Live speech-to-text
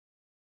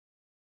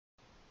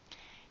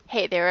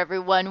Hey there,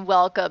 everyone.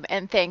 Welcome,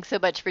 and thanks so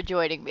much for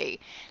joining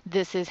me.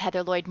 This is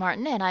Heather Lloyd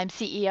Martin, and I'm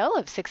CEO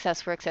of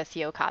SuccessWorks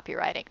SEO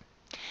Copywriting.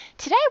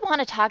 Today, I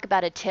want to talk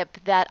about a tip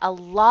that a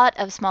lot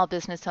of small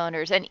business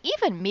owners and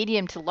even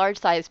medium to large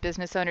size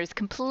business owners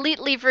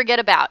completely forget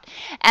about,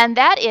 and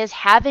that is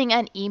having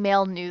an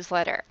email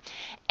newsletter.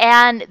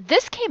 And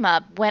this came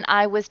up when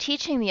I was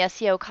teaching the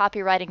SEO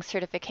copywriting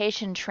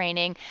certification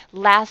training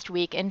last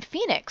week in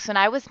Phoenix, and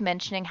I was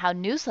mentioning how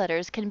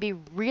newsletters can be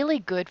really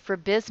good for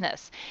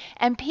business.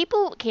 And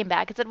people came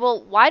back and said,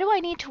 well, why do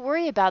I need to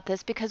worry about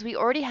this? Because we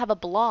already have a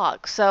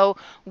blog. So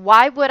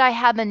why would I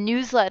have a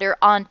newsletter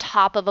on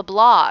top of a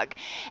blog?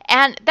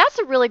 And that's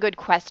a really good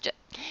question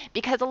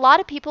because a lot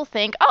of people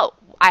think, oh,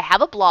 I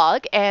have a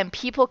blog and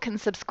people can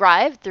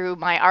subscribe through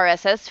my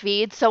RSS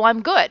feed, so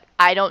I'm good.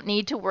 I don't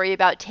need to worry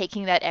about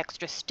taking that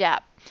extra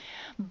step.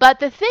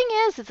 But the thing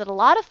is that a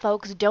lot of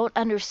folks don't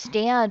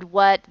understand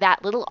what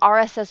that little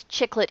RSS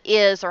chiclet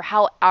is or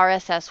how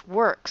RSS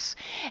works.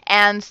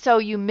 And so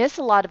you miss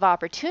a lot of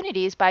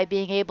opportunities by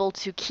being able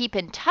to keep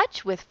in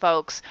touch with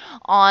folks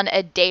on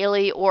a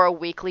daily or a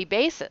weekly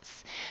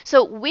basis.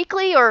 So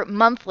weekly or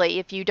monthly,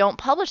 if you don't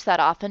publish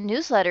that often,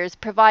 newsletters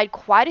provide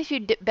quite a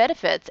few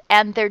benefits,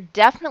 and they're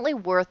definitely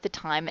worth the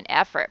time and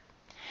effort.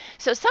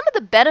 So some of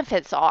the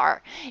benefits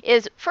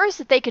is first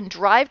that they can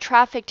drive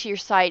traffic to your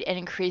site and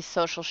increase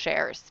social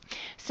shares.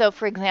 So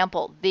for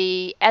example,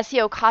 the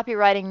SEO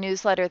copywriting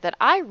newsletter that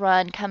I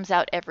run comes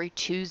out every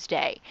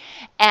Tuesday.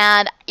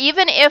 And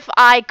even if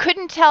I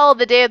couldn't tell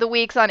the day of the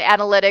weeks on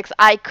analytics,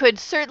 I could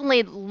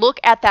certainly look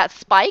at that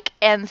spike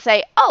and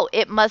say, oh,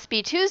 it must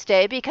be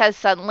Tuesday because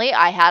suddenly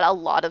I had a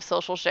lot of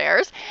social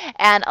shares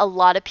and a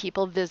lot of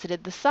people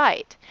visited the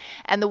site.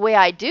 And the way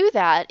I do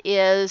that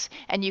is,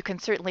 and you can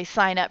certainly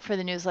sign up for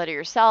the newsletter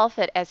yourself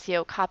at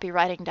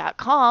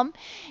SEOcopywriting.com,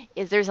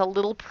 is there's a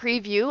little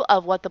preview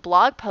of what the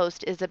blog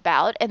post is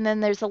about, and then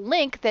there's a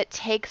link that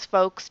takes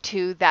folks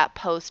to that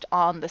post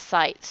on the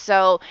site.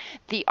 So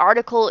the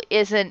article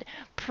isn't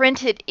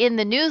printed in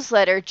the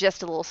newsletter,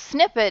 just a little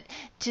snippet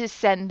to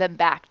send them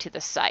back to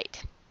the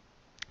site.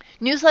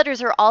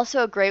 Newsletters are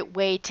also a great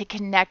way to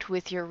connect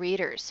with your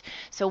readers.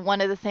 So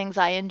one of the things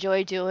I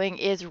enjoy doing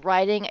is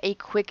writing a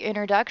quick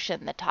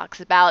introduction that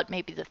talks about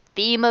maybe the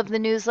theme of the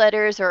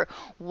newsletters or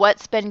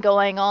what's been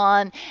going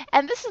on.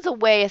 And this is a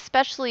way,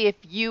 especially if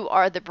you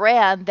are the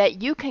brand,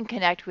 that you can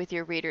connect with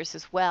your readers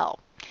as well.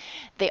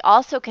 They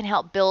also can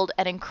help build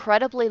an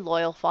incredibly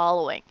loyal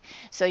following.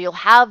 So you'll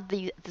have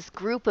this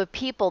group of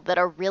people that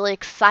are really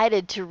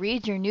excited to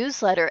read your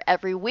newsletter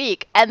every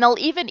week, and they'll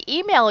even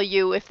email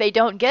you if they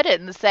don't get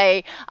it and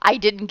say, I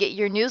didn't get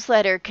your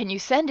newsletter, can you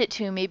send it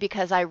to me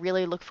because I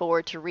really look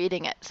forward to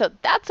reading it. So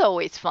that's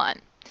always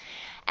fun.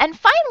 And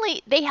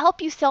finally, they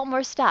help you sell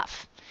more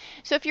stuff.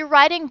 So if you're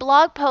writing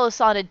blog posts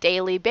on a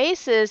daily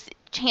basis,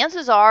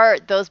 chances are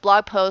those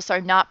blog posts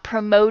are not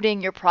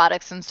promoting your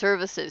products and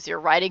services. You're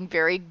writing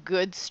very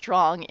good,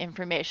 strong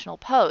informational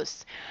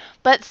posts.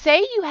 But say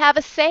you have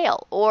a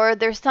sale or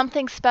there's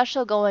something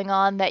special going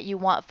on that you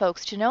want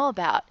folks to know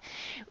about.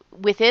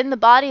 Within the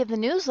body of the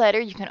newsletter,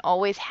 you can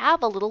always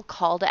have a little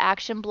call to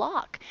action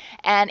block.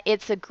 And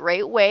it's a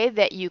great way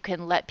that you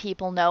can let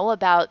people know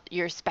about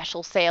your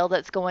special sale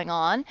that's going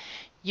on.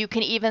 You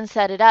can even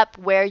set it up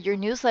where your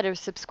newsletter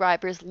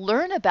subscribers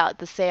learn about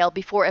the sale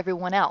before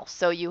everyone else.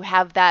 So you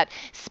have that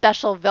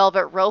special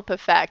velvet rope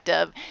effect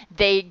of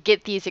they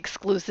get these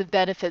exclusive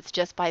benefits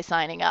just by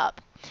signing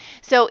up.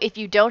 So if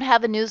you don't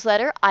have a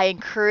newsletter, I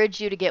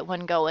encourage you to get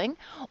one going.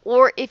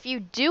 Or if you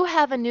do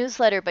have a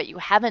newsletter but you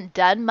haven't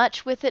done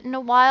much with it in a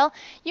while,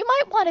 you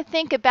might want to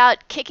think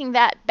about kicking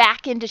that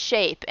back into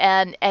shape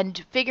and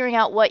figuring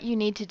out what you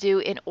need to do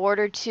in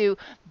order to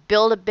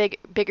build a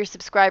bigger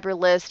subscriber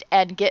list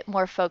and get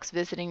more folks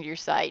visiting your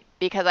site.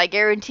 Because I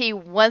guarantee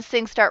once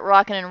things start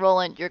rocking and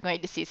rolling, you're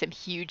going to see some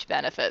huge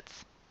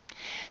benefits.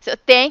 So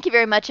thank you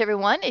very much,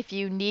 everyone. If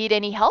you need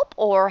any help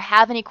or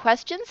have any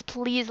questions,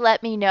 please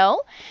let me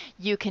know.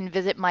 You can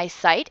visit my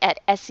site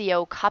at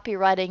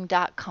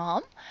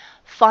SEOcopywriting.com.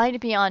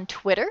 Find me on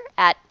Twitter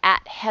at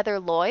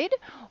 @HeatherLloyd,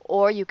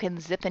 or you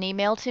can zip an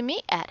email to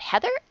me at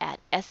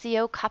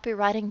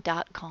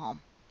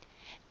heather@SEOcopywriting.com.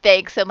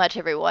 Thanks so much,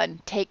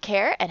 everyone. Take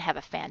care and have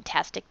a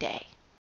fantastic day.